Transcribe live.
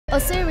A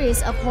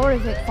series of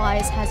horrific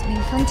fires has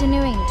been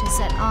continuing to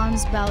set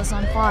arms bells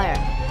on fire,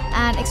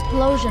 and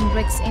explosion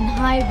breaks in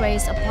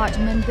high-rise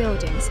apartment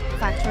buildings,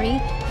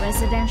 factory,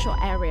 residential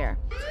area.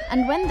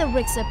 And when the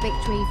risks of big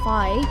tree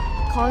fire,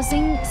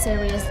 causing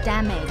serious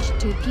damage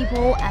to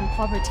people and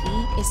property,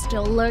 is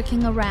still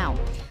lurking around.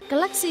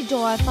 Galaxy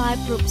Door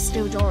fireproof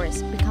steel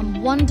doors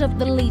become one of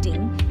the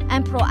leading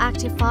and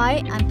proactive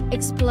fire and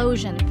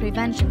explosion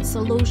prevention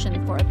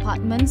solution for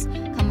apartments,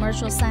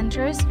 commercial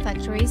centers,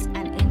 factories,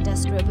 and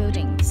industrial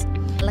buildings.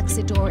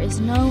 Galaxy Door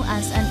is known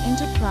as an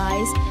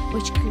enterprise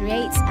which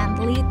creates and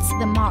leads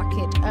the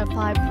market of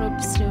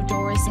fireproof steel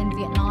doors in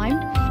Vietnam.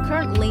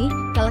 Currently,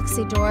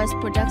 Galaxy Door's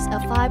products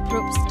of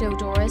fireproof steel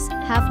doors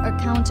have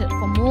accounted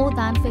for more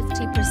than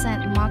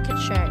 50% market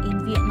share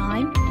in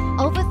Vietnam.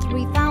 Over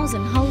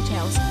 3,000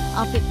 hotels,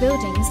 office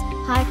buildings,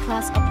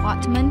 high-class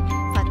apartment,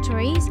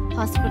 factories,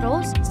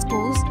 hospitals,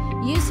 schools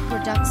use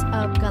products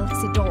of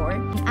Galaxy Door.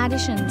 In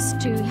addition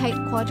to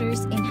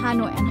headquarters in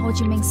Hanoi and Ho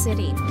Chi Minh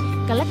City,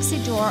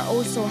 Galaxy Door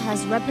also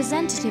has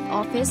representative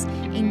office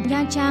in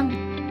Nha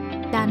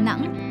Trang, Da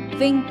Nang,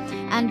 Vinh,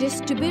 and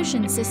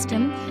distribution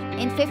system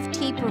in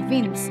 50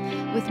 provinces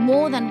with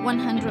more than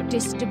 100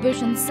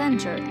 distribution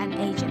centers and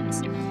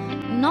agents.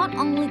 Not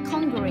only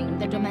conquering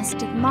the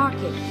domestic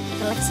market,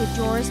 Galaxy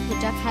Door's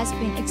product has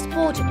been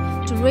exported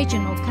to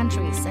regional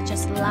countries such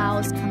as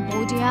Laos,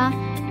 Cambodia,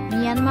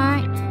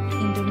 Myanmar,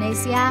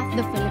 Indonesia,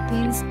 the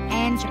Philippines,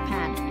 and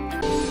Japan.